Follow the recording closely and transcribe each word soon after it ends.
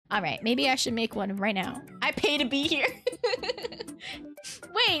All right, maybe I should make one right now. I pay to be here.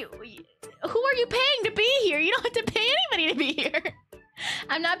 Wait, who are you paying to be here? You don't have to pay anybody to be here.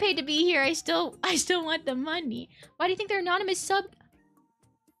 I'm not paid to be here. I still want the money. Why do you think they're anonymous sub?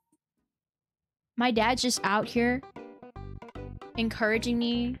 My dad's just out here encouraging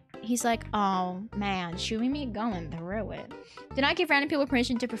me. He's like, oh man, shooting me going through it. Do not give random people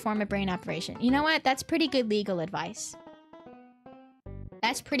permission to perform a brain operation. You know what? That's pretty good legal advice.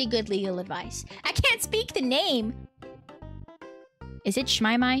 That's pretty good legal advice. I can't speak the name. Is it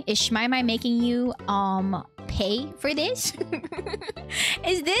Shmaimai? Is Shmaimai making you pay for this?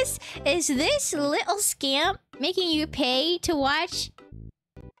 Is this little scamp making you pay to watch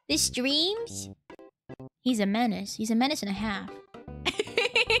the streams? He's a menace. He's a menace and a half.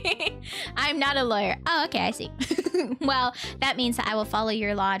 I'm not a lawyer. Oh, okay, I see. Well, that means that I will follow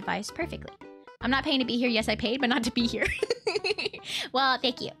your law advice perfectly. I'm not paying to be here. Yes, I paid, but not to be here. Well,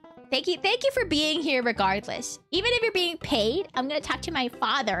 thank you. Thank you for being here regardless. Even if you're being paid, I'm gonna talk to my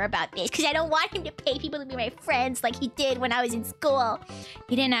father about this because I don't want him to pay people to be my friends like he did when I was in school.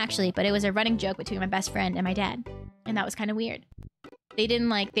 He didn't actually, but it was a running joke between my best friend and my dad. And that was kind of weird.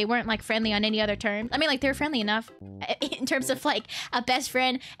 They weren't like friendly on any other terms. I mean, like they're friendly enough in terms of like a best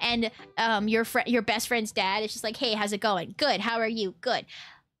friend and your best friend's dad. It's just like, hey, how's it going? Good. How are you? Good.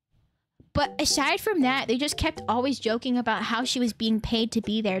 But aside from that, they just kept always joking about how she was being paid to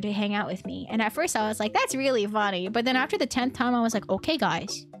be there to hang out with me. And at first I was like, that's really funny. But then after the 10th time, I was like, okay,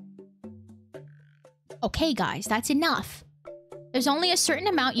 guys. Okay, guys, that's enough. There's only a certain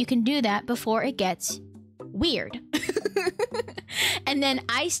amount you can do that before it gets weird. And then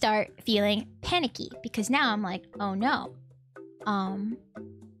I start feeling panicky because now I'm like, oh no.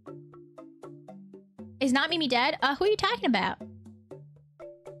 Is not Mimi dead? Who are you talking about?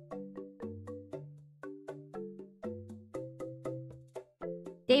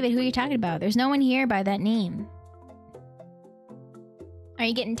 David, who are you talking about? There's no one here by that name. Are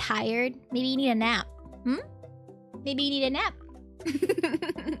you getting tired? Maybe you need a nap. Hmm? Maybe you need a nap.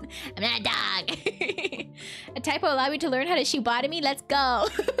 I'm not a dog. A typo allowed me to learn how to shoebotomy? Let's go.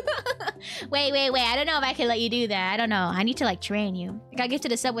 Wait. I don't know if I can let you do that. I don't know. I need to, like, train you. I got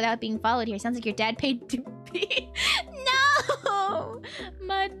gifted a sub without being followed here. Sounds like your dad paid to be... No!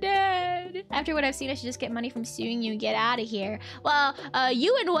 My dad. After what I've seen, I should just get money from suing you and get out of here. Well,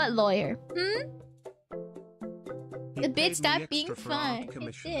 you and what lawyer? Hmm? The bit stopped being fun.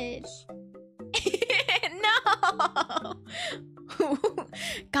 It did. No!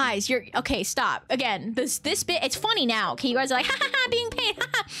 Guys, you're... Okay, stop. Again, this bit, it's funny now. Okay, you guys are like, ha ha ha, being paid, ha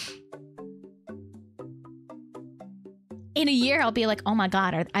ha. In a year, I'll be like, oh my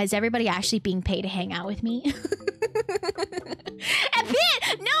god, is everybody actually being paid to hang out with me? A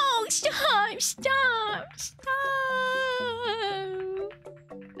bit! No! Stop!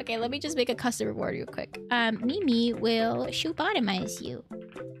 Okay, let me just make a custom reward real quick. Mimi will shoebotomize you.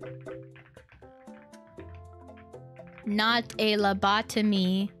 Not a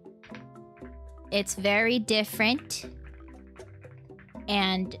lobotomy. It's very different.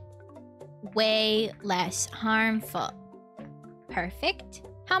 And way less harmful. Perfect.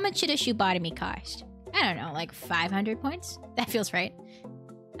 How much should a shoebotomy cost? I don't know, like 500 points? That feels right.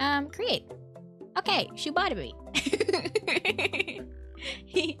 Create. Okay, shoebotomy.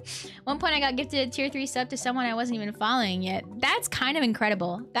 One point I got gifted a tier 3 sub to someone I wasn't even following yet. That's kind of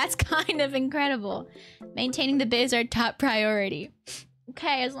incredible. Maintaining the biz our top priority.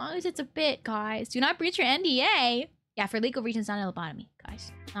 Okay, as long as it's a bit, guys. Do not breach your NDA. Yeah, for legal reasons, not a lobotomy,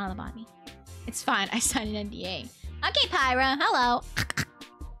 guys. Not a lobotomy. It's fine, I signed an NDA. Okay, Pyra, hello.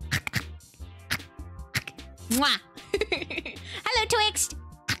 Mwah. Hello, Twixt.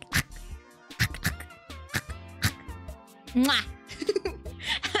 Mwah.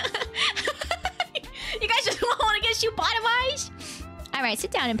 You guys just want to get shoebotomized? All right,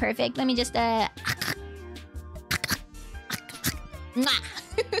 sit down, Imperfect. Let me just Mwah.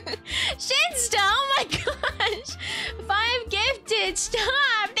 Shinsta, oh my gosh. 5 gifted.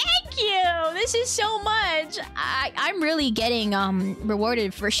 Stop. Thank you. This is so much. I'm really getting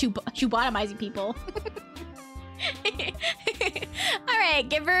rewarded for shoebotomizing people. Alright,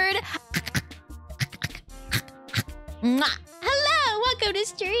 Gifford. Mwah. Hello, welcome to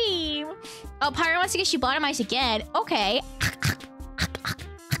stream. Oh, Pyro wants to get shoebotomized again. Okay.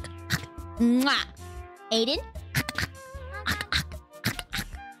 Mwah. Aiden.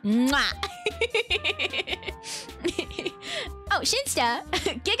 Mwah. Oh, Shinsta.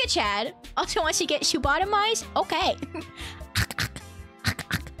 Giga Chad also wants to get shoebotomized. Okay.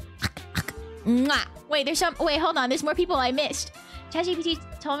 Mwah. Wait, there's some... Wait, hold on. There's more people I missed. ChatGPT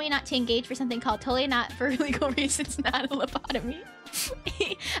told me not to engage for something called totally not for legal reasons, not a lobotomy.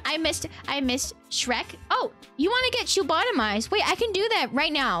 I missed Shrek. Oh, you want to get shoebotomized? Wait, I can do that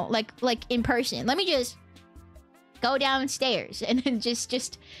right now, like in person. Let me just go downstairs and then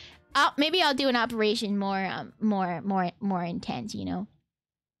just maybe I'll do an operation more intense, you know.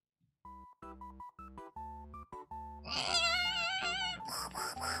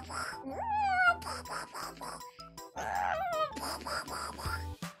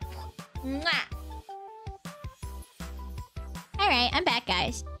 Alright, I'm back,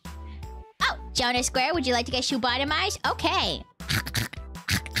 guys. Oh, Jonah Square, would you like to get shoebotomized? Okay.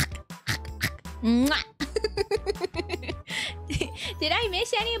 Did I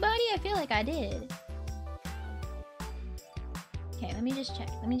miss anybody? I feel like I did. Okay, let me just check.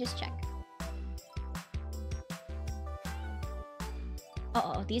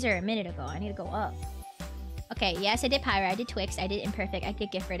 Uh-oh, these are a minute ago. I need to go up. Okay, yes, I did Pyra, I did Twix, I did Imperfect, I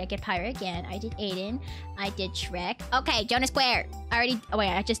did Gifford, I did Pyra again, I did Aiden, I did Shrek. Okay, Jonah Square. I already... Oh, wait,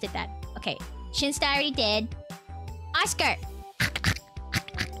 I just did that. Okay, Shinsta I already did. Oscar!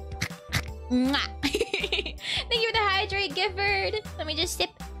 Thank you for the hydrate, Gifford. Let me just sip.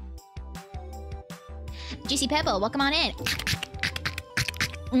 Juicy Pebble, welcome on in.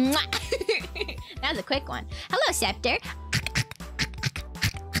 That was a quick one. Hello, Scepter.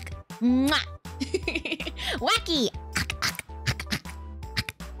 Wacky.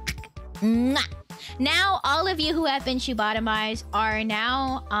 Now, all of you who have been shoebotomized are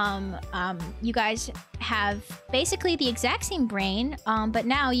now, you guys have basically the exact same brain, but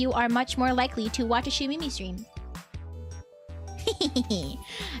now you are much more likely to watch a Shumimi stream.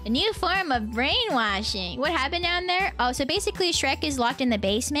 A new form of brainwashing. What happened down there? Oh, so basically Shrek is locked in the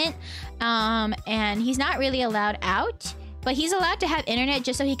basement, and he's not really allowed out, but he's allowed to have internet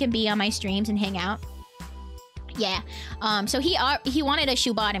just so he can be on my streams and hang out. Yeah, so he wanted a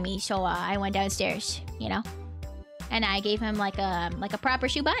shoebotomy, so I went downstairs, you know, and I gave him like a proper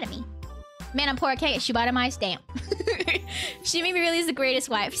shoebotomy. Man, I'm poor. I can't get shoebotomized. Damn. She made me really is the greatest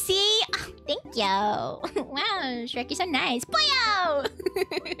wife. See? Oh, thank you. Wow, Shrek, you're so nice. Boyo!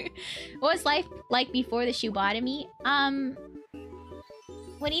 What was life like before the shoebotomy?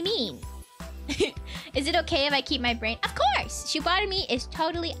 What do you mean? Is it okay if I keep my brain? Of course! Shoebotomy is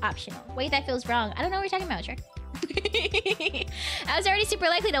totally optional. Wait, that feels wrong. I don't know what you're talking about, Shrek. I was already super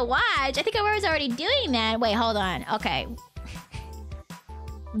likely to watch. I think I was already doing that. Wait, hold on. Okay.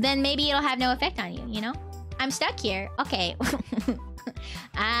 Then maybe it'll have no effect on you, you know? I'm stuck here. Okay.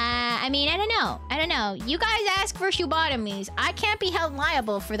 I mean, I don't know. You guys ask for shoebotomies. I can't be held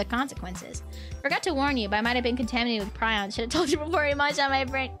liable for the consequences. Forgot to warn you, but I might have been contaminated with prions. Should have told you before you munched on my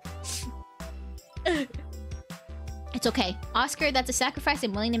brain. It's okay. Oscar, that's a sacrifice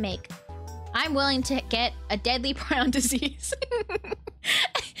I'm willing to make. I'm willing to get a deadly prion disease.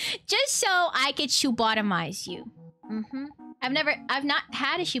 Just so I could shoebotomize you. I've not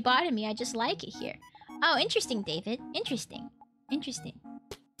had a shoebotomy. I just like it here. Oh, interesting, David. Interesting.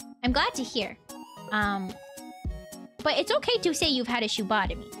 I'm glad to hear. But it's okay to say you've had a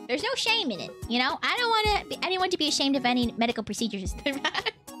shoebotomy. There's no shame in it, you know? I don't want anyone to be ashamed of any medical procedures.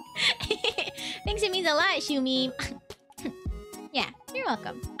 Thanks, it means a lot, Shumi. Yeah, you're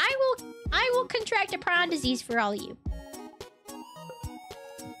welcome. I will contract a prion disease for all of you.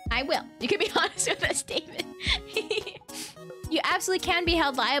 I will. You can be honest with us, David. You absolutely can be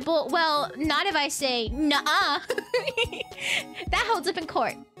held liable. Well, not if I say nuh-uh. That holds up in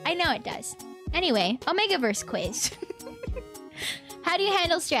court. I know it does. Anyway, Omegaverse quiz. How do you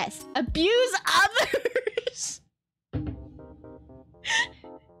handle stress? Abuse others.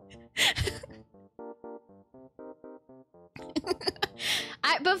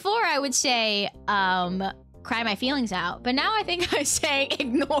 Before I would say, cry my feelings out, but now I think I say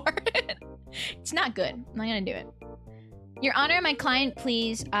ignore it. It's not good. I'm not gonna do it. Your Honor, my client,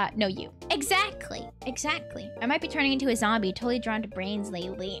 please, no, you. Exactly. I might be turning into a zombie, totally drawn to brains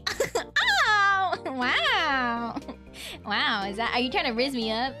lately. Oh, wow. Wow, are you trying to riz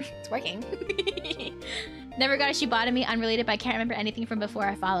me up? It's working. Never got a shoebotomy, unrelated, but I can't remember anything from before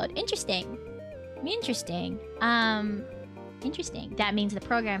I followed. Interesting. Interesting. That means the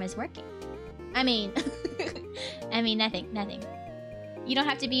program is working. I mean, nothing. You don't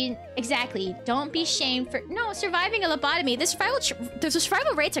have to be... Exactly. Don't be shamed for... No, surviving a lobotomy. The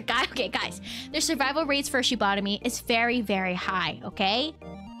survival rates are... Okay, guys. The survival rates for a shoebotomy is very, very high, okay?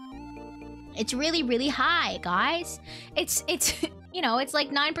 It's really, really high, guys. It's you know, it's like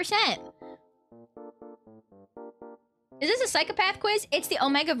 9%. Is this a psychopath quiz? It's the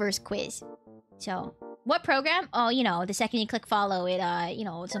Omegaverse quiz. So, what program? Oh, you know, the second you click follow, it, you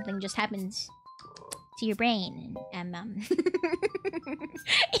know, something just happens to your brain. And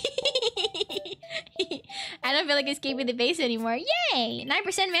I don't feel like escaping the base anymore. Yay!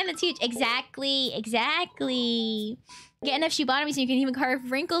 9%, man, that's huge. Exactly, exactly. Get enough shoebotomies and you can even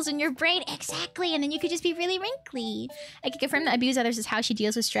carve wrinkles in your brain. Exactly, and then you could just be really wrinkly. I can confirm that abuse others is how she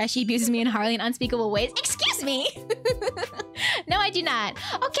deals with stress. She abuses me in Harley in unspeakable ways. Excuse me! No, I do not.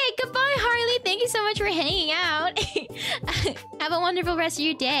 Okay, goodbye, Harley. Thank you so much for hanging out. Have a wonderful rest of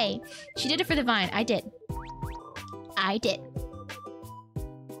your day. She did it for the Vine. I did. I did.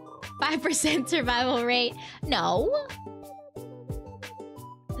 5% survival rate. No.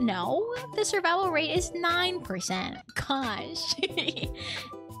 No, the survival rate is 9%. Gosh.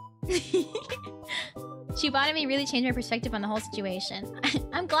 Shibotami really changed my perspective on the whole situation.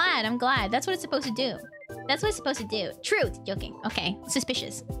 I'm glad, I'm glad. That's what it's supposed to do. That's what it's supposed to do. Truth. Joking. Okay.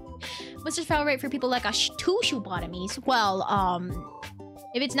 Suspicious. What's the survival rate for people like us? 2 shoebotomies? Well,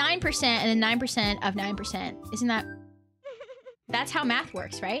 if it's 9% and then 9% of 9%, isn't that... That's how math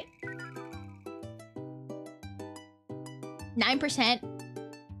works, right? 9%...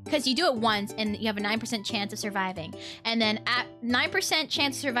 Because you do it once and you have a 9% chance of surviving. And then at 9%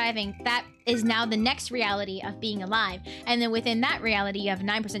 chance of surviving, that is now the next reality of being alive. And then within that reality, you have a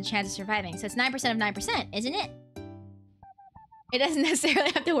 9% chance of surviving. So it's 9% of 9%, isn't it? It doesn't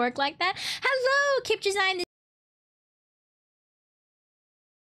necessarily have to work like that. Hello, Kip Design.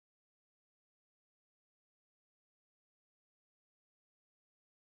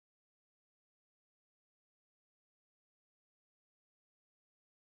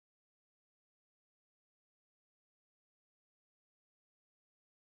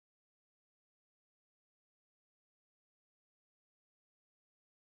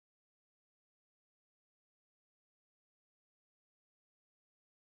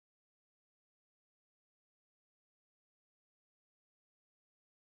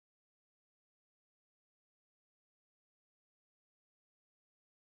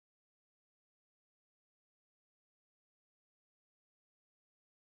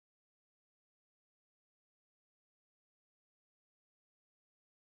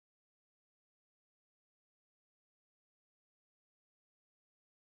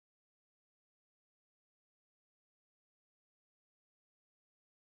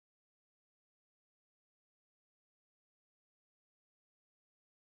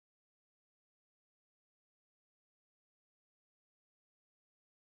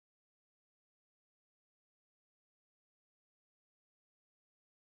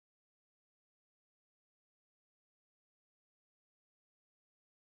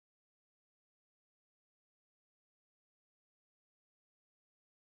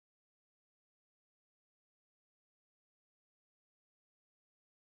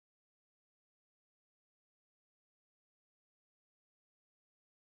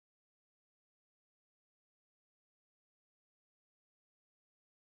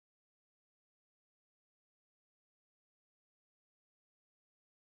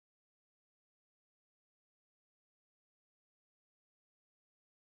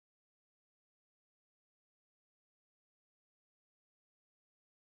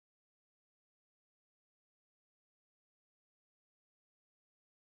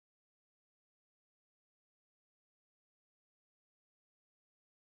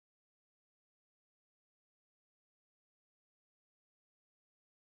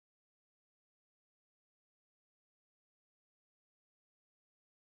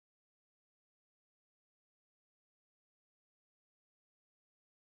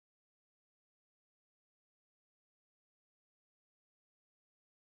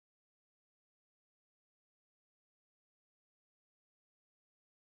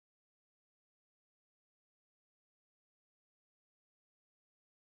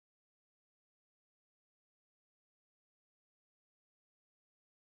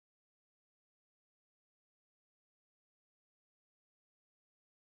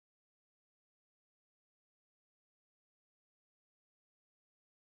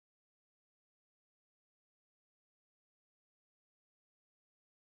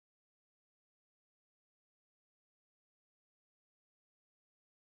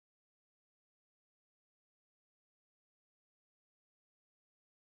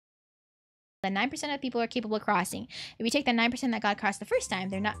 That 9% of people are capable of crossing. If you take the 9% that got across the first time,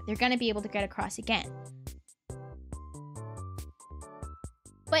 they're gonna be able to get across again.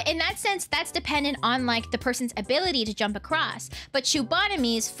 But in that sense, that's dependent on like the person's ability to jump across. But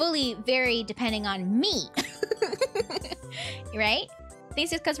Shubotomy is fully very depending on me. Right? I think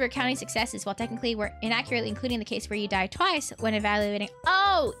it's just because we're counting successes, while technically we're inaccurately including the case where you die twice when evaluating.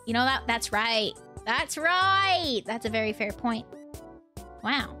 Oh, you know that's right. That's right. That's a very fair point.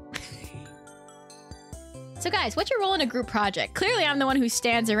 Wow. So guys, what's your role in a group project? Clearly I'm the one who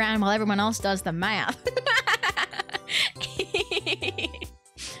stands around while everyone else does the math.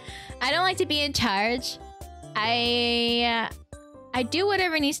 I don't like to be in charge. I do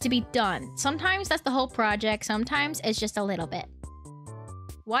whatever needs to be done. Sometimes that's the whole project. Sometimes it's just a little bit.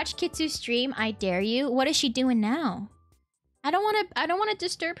 Watch Kitsu stream, I dare you. What is she doing now? I don't want to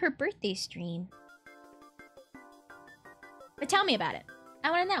disturb her birthday stream. But tell me about it.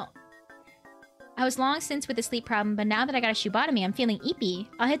 I want to know. I was long since with a sleep problem, but now that I got a shubotomy, I'm feeling eepy.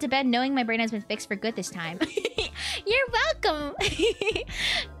 I'll head to bed knowing my brain has been fixed for good this time. You're welcome.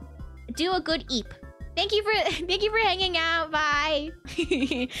 Do a good eep. Thank you for hanging out. Bye.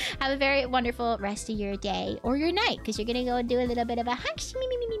 Have a very wonderful rest of your day or your night, because you're gonna go and do a little bit of a hunch.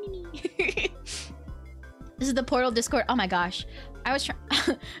 This is the Portal Discord. Oh my gosh, I was trying.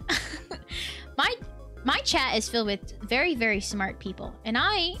 my chat is filled with very, very smart people, and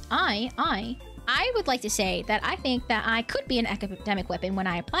I would like to say that I think that I could be an academic weapon when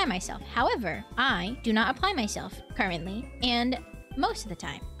I apply myself. However, I do not apply myself currently and most of the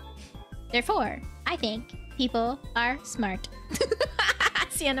time. Therefore, I think people are smart.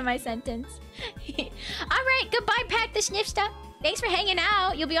 That's the end of my sentence. Alright, goodbye, Pat the Snifsta. Thanks for hanging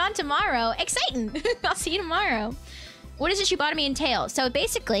out. You'll be on tomorrow. Exciting! I'll see you tomorrow. What does a shubotomy entail? So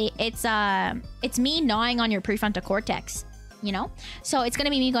basically, it's me gnawing on your prefrontal cortex. You know? So it's gonna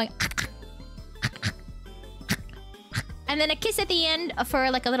be me going... and then a kiss at the end for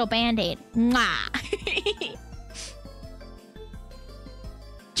like a little band-aid. Mwah!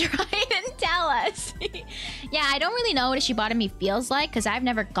 Try and tell us. Yeah, I don't really know what a shubotomy feels like because I've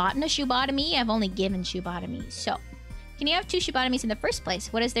never gotten a shubotomy. I've only given shubotomies. So, can you have 2 shubotomies in the first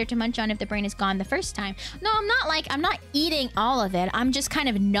place? What is there to munch on if the brain is gone the first time? No, I'm not eating all of it. I'm just kind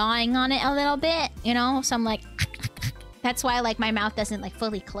of gnawing on it a little bit, you know? So I'm like... That's why, like, my mouth doesn't, like,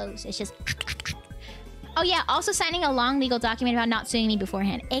 fully close. It's just... Oh, yeah, also signing a long legal document about not suing me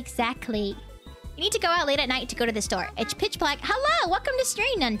beforehand. Exactly. You need to go out late at night to go to the store. It's pitch black. Hello! Welcome to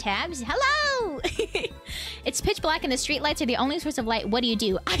Stray Nuntabs. Hello! It's pitch black and the street lights are the only source of light. What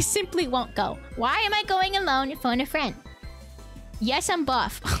do? I simply won't go. Why am I going alone? Phone a friend. Yes, I'm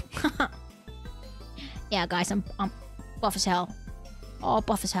buff. Yeah, guys, I'm buff as hell. Oh,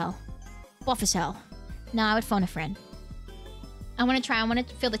 buff as hell. Buff as hell. No, I would phone a friend. I want to try. I want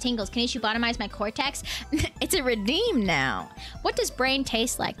to feel the tingles. Can you shubotomize my cortex? It's a redeem now. What does brain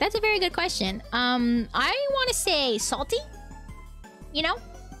taste like? That's a very good question. I want to say salty. You know?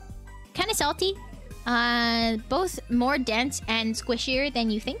 Kind of salty. Both more dense and squishier than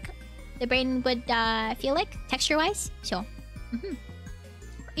you think the brain would feel like, texture-wise. So,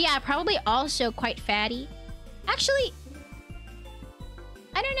 yeah, probably also quite fatty. Actually,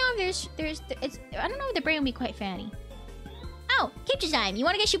 I don't know if I don't know if the brain would be quite fatty. Oh, keep your time. You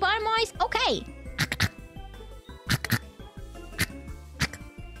want to get shubotomized? Okay.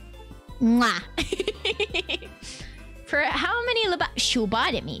 Mwah. For how many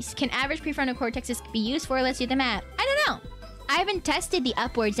shubotomies can average prefrontal cortexes be used for? Let's do the math. I don't know. I haven't tested the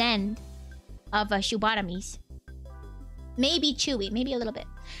upwards end of shubotomies. Maybe chewy. Maybe a little bit.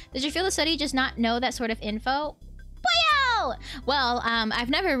 Does your field of study just not know that sort of info? Boyo! Well, I've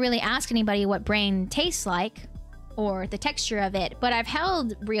never really asked anybody what brain tastes like. Or the texture of it, but I've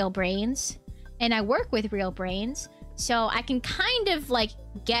held real brains and I work with real brains, so I can kind of like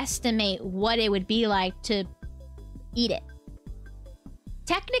guesstimate what it would be like to eat it.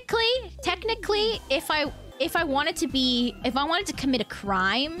 Technically, if I wanted to commit a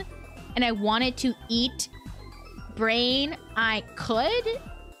crime and I wanted to eat brain, I could.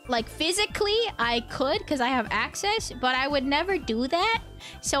 Like, physically, I could, because I have access, but I would never do that,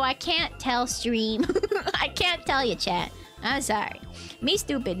 so I can't tell stream. I can't tell you, chat. I'm sorry. Me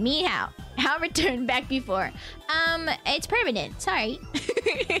stupid. Me how? How returned back before. It's permanent. Sorry.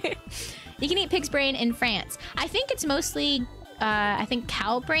 You can eat pig's brain in France. I think it's mostly, I think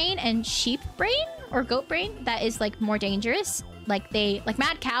cow brain and sheep brain, or goat brain, that is, like, more dangerous. Like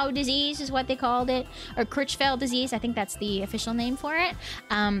mad cow disease is what they called it, or Crutchfeld disease. I think that's the official name for it.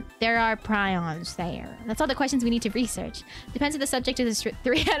 There are prions there. That's all the questions we need to research. Depends if the subject is a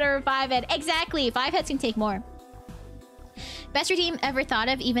 3-head or a 5-head. Exactly. 5 heads can take more. Best redeem ever thought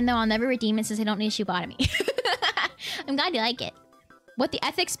of, even though I'll never redeem it since I don't need a shubotomy. I'm glad you like it. What the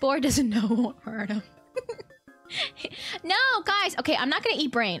ethics board doesn't know won't hurt him. No, guys. Okay, I'm not gonna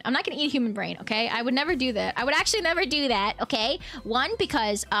eat brain. I'm not gonna eat a human brain, okay? I would never do that. I would actually never do that, okay? One,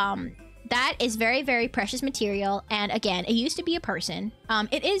 because that is very, very precious material. And again, it used to be a person.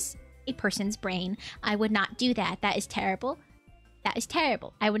 It is a person's brain. I would not do that. That is terrible. That is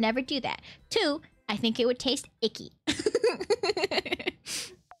terrible. I would never do that. 2, I think it would taste icky.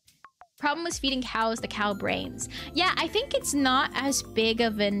 Problem was feeding cows the cow brains. Yeah, I think it's not as big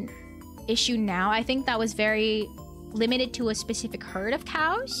of an issue now. I think that was very limited to a specific herd of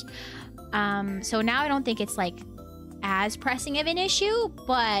cows. So now I don't think it's like as pressing of an issue,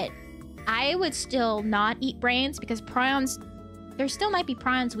 but I would still not eat brains because prions, there still might be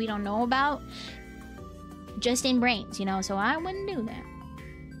prions we don't know about just in brains, you know, so I wouldn't do that.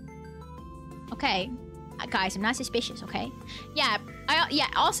 Okay, guys, I'm not suspicious, okay? Yeah,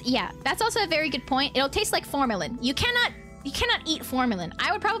 that's also a very good point. It'll taste like formalin. You cannot eat formalin.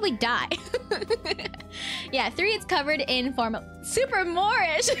 I would probably die. Yeah, 3, it's covered in formalin. Super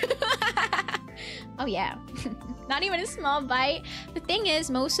Moorish! Oh yeah. Not even a small bite. The thing is,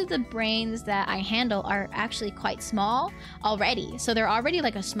 most of the brains that I handle are actually quite small already. So they're already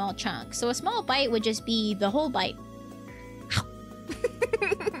like a small chunk. So a small bite would just be the whole bite.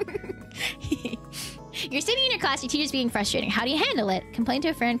 You're sitting in your class, your teacher's being frustrating. How do you handle it? Complain to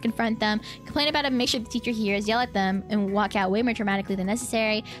a friend, confront them, complain about it, make sure the teacher hears, yell at them, and walk out way more dramatically than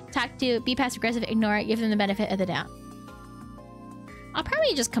necessary. Talk to, be passive-aggressive, ignore it, give them the benefit of the doubt. I'll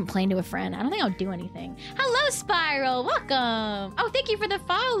probably just complain to a friend. I don't think I'll do anything. Hello, Spiral! Welcome! Oh, thank you for the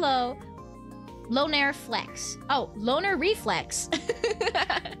follow! Loner Flex. Oh, Loner Reflex.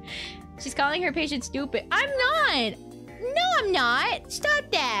 She's calling her patient stupid. I'm not! No, I'm not!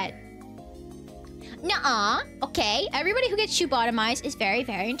 Stop that! Nuh-uh. Okay, everybody who gets shoebotomized is very,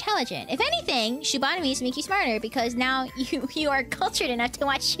 very intelligent. If anything, shoebotomies make you smarter because now you are cultured enough to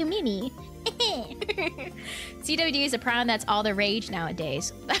watch Shumimi. CWD is a pronoun that's all the rage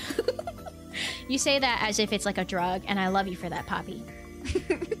nowadays. You say that as if it's like a drug, and I love you for that, Poppy.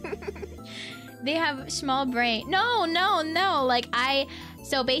 They have small brain. No. Like,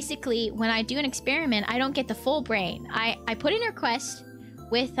 so basically, when I do an experiment, I don't get the full brain. I put in a request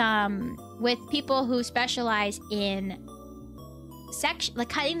with people who specialize in like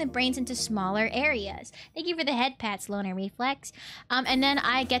cutting the brains into smaller areas. Thank you for the head pats, Loner Reflex. And then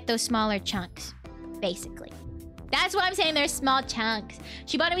I get those smaller chunks, basically. That's why I'm saying they're small chunks.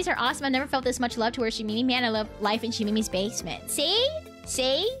 Shoebotomies are awesome. I've never felt this much love towards Shumimi. Man, I love life in Shumimi's basement. See?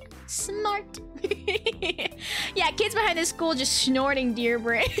 Smart. Yeah, kids behind the school just snorting deer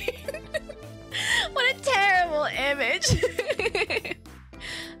brain. What a terrible image.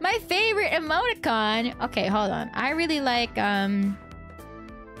 My favorite emoticon. Okay, hold on. I really like,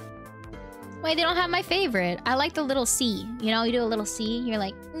 wait, they don't have my favorite. I like the little C. You know, you do a little C, you're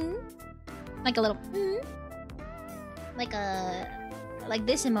like, like a little, like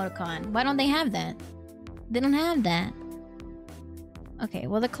this emoticon. Why don't they have that? They don't have that. Okay,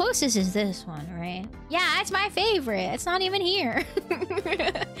 well, the closest is this one, right? Yeah, it's my favorite. It's not even here.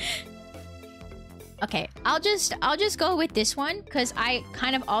 Okay, I'll just go with this one because I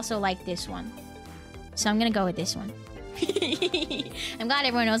kind of also like this one. So I'm gonna go with this one. I'm glad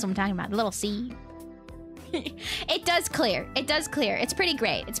everyone knows what I'm talking about. The little C. It does clear. It does clear. It's pretty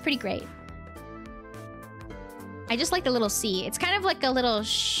great. It's pretty great. I just like the little C. It's kind of like a little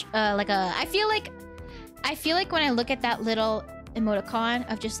I feel like when I look at that little emoticon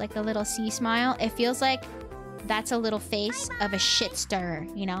of just like the little C smile, it feels like that's a little face of a shit stirrer,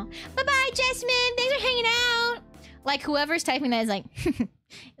 you know? Bye-bye, Jasmine! Thanks for hanging out! Like, whoever's typing that is like, a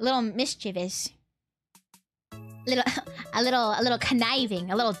little mischievous. A little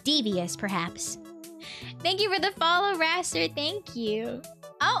conniving, a little devious, perhaps. Thank you for the follow, Raster. Thank you.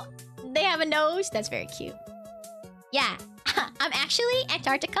 Oh, they have a nose. That's very cute. Yeah, I'm actually,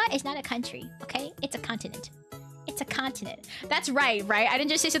 Antarctica is not a country, okay? It's a continent. It's a continent. That's right? I didn't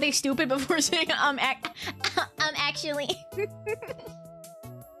just say something stupid before saying actually.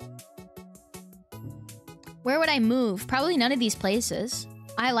 Where would I move? Probably none of these places.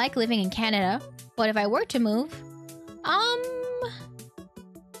 I like living in Canada, but if I were to move,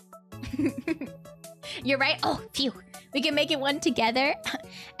 you're right. Oh, phew. We can make it one together.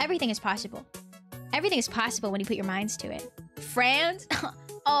 Everything is possible. Everything is possible when you put your minds to it. France?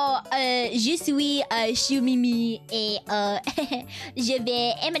 Oh, je suis Shumimi et je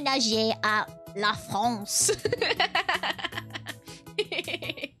vais emménager à la France.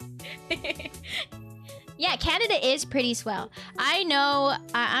 Yeah, Canada is pretty swell. I know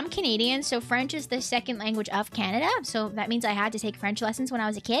I'm Canadian, so French is the second language of Canada. So that means I had to take French lessons when I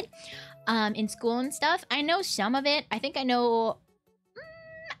was a kid, in school and stuff. I know some of it. I think I know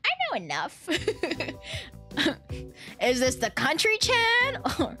enough. Is this the country Chad?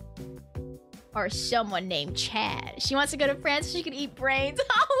 Or someone named Chad? She wants to go to France so she can eat brains.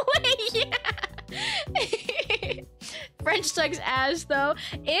 Oh, wait, yeah. French sucks ass, though.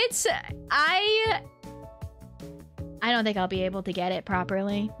 I don't think I'll be able to get it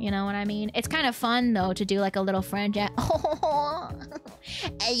properly. You know what I mean? It's kind of fun though to do like a little French.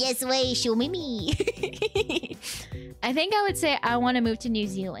 Yes, way, show me. I think I would say I want to move to New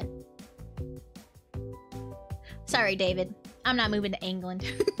Zealand. Sorry, David. I'm not moving to England.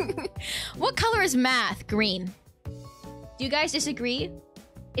 What color is math? Green. Do you guys disagree?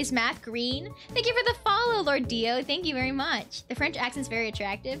 Is math green? Thank you for the follow, Lord Dio. Thank you very much. The French accent's very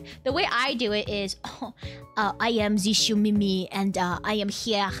attractive. The way I do it is, I am Zishu Mimi, and I am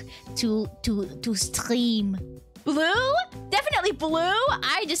here to stream. Blue? Definitely blue?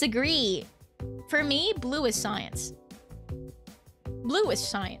 I disagree. For me, blue is science. Blue is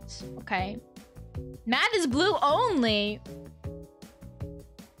science, okay? Math is blue only.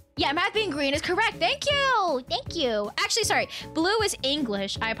 Yeah, math being green is correct. Thank you. Thank you. Actually, sorry. Blue is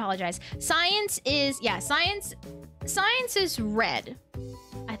English. I apologize. Science is... Yeah, science... Science is red.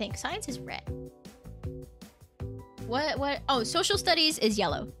 I think science is red. What? Oh, social studies is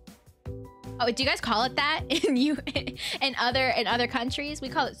yellow. Oh, do you guys call it that in other countries? We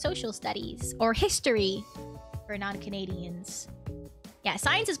call it social studies or history for non-Canadians. Yeah,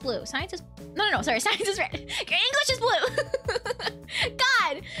 science is blue. Science is... No, sorry. Science is red. English is blue.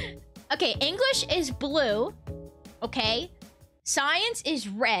 God. Okay, English is blue. Okay. Science is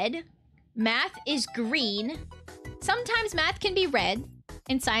red. Math is green. Sometimes math can be red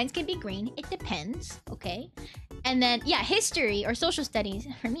and science can be green. It depends. Okay. And then, yeah, history or social studies,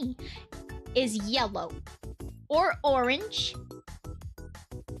 for me, is yellow or orange.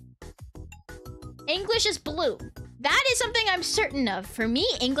 English is blue. That is something I'm certain of. For me,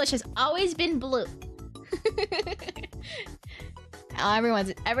 English has always been blue. Oh,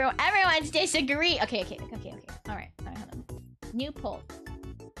 everyone's disagree. Okay. All right, hold on. New poll.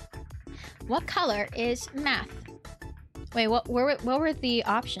 What color is math? Wait, what were the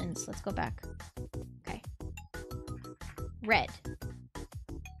options? Let's go back. Okay. Red.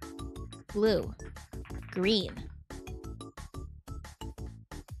 Blue. Green.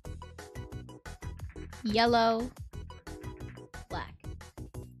 Yellow. Black.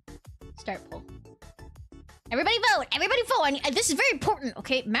 Start poll. Everybody vote! Everybody vote! This is very important,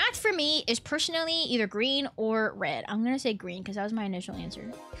 okay? Math for me is personally either green or red. I'm gonna say green because that was my initial answer.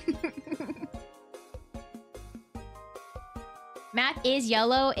 Math is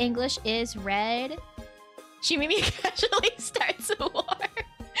yellow. English is red. She made me casually starts a war.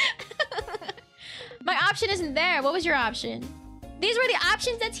 My option isn't there. What was your option? These were the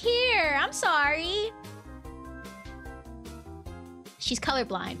options that's here. I'm sorry. She's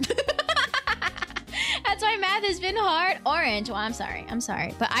colorblind. That's why math has been hard. Orange. Well, I'm sorry.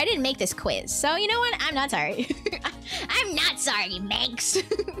 But I didn't make this quiz. So, you know what? I'm not sorry. I'm not sorry, Manx.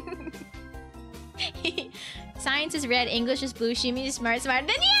 Science is red. English is blue. Shimi is smarter than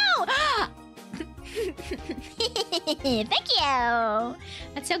you! Thank you!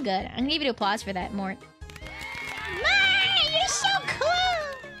 That's so good. I'm gonna give you applause for that, Mort. You're so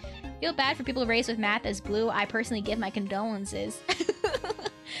cool! Feel bad for people raised with math as blue. I personally give my condolences.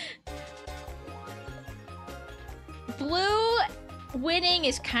 Blue winning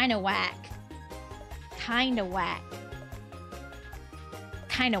is kind of whack. Kinda whack.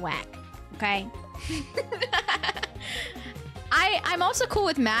 Okay? I'm also cool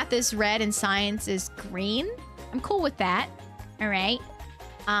with math is red and science is green. I'm cool with that. Alright.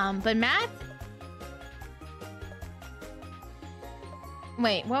 But math...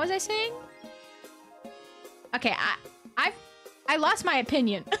 Wait, what was I saying? Okay, I lost my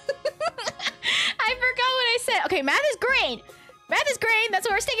opinion. I forgot what I said. Okay, math is green. Math is green. That's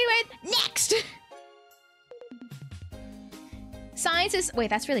what we're sticking with. Next. Science is... Wait,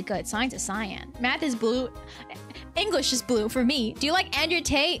 that's really good. Science is cyan. Math is blue. English is blue for me. Do you like Andrew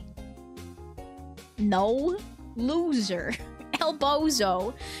Tate? No. Loser. El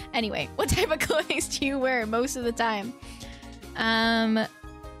Bozo. Anyway, what type of clothing do you wear most of the time?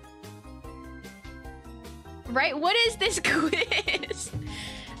 Right, what is this quiz?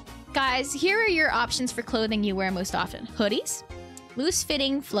 Guys, here are your options for clothing you wear most often. Hoodies,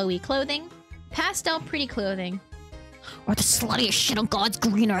 loose-fitting, flowy clothing, pastel, pretty clothing, or the sluttiest shit on God's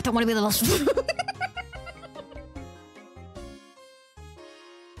green earth. I want to be the most...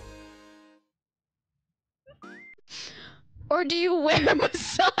 Or do you wear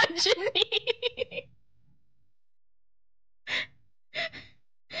misogyny?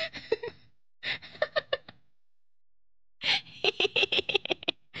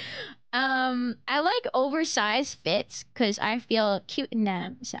 I like oversized fits because I feel cute in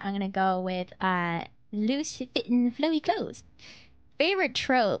them. So I'm gonna go with loose fitting flowy clothes. Favorite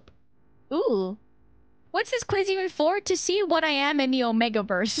trope? Ooh. What's this quiz even for? To see what I am in the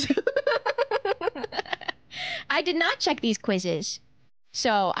Omegaverse. I did not check these quizzes,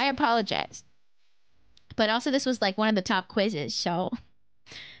 so I apologize. But also, this was like one of the top quizzes, so.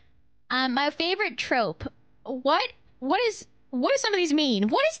 My favorite trope. What does some of these mean?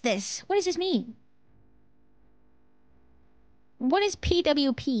 What is this? What does this mean? What is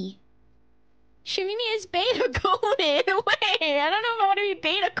PWP? Shimimi is beta coded. Wait, I don't know if I want to be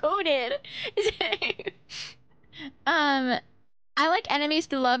beta coded. I like enemies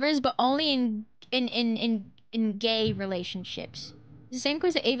to lovers, but only in gay relationships. The same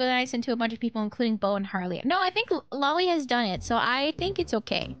quiz that Ava and I sent to a bunch of people, including Bo and Harley. No, I think Lolly has done it, so I think it's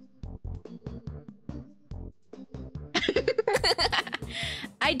okay.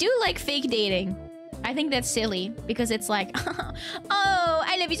 I do like fake dating. I think that's silly because it's like, oh,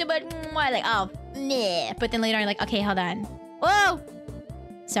 I love you so much. Like, oh, meh. But then later I'm like, okay, hold on. Whoa!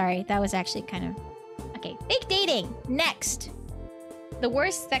 Sorry, that was actually kind of... Okay, fake dating. Next. The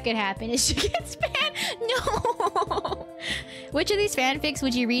worst that could happen is she gets banned. No! Which of these fanfics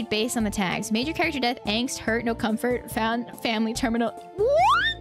would you read based on the tags? Major character death, angst, hurt, no comfort, found family, terminal... What?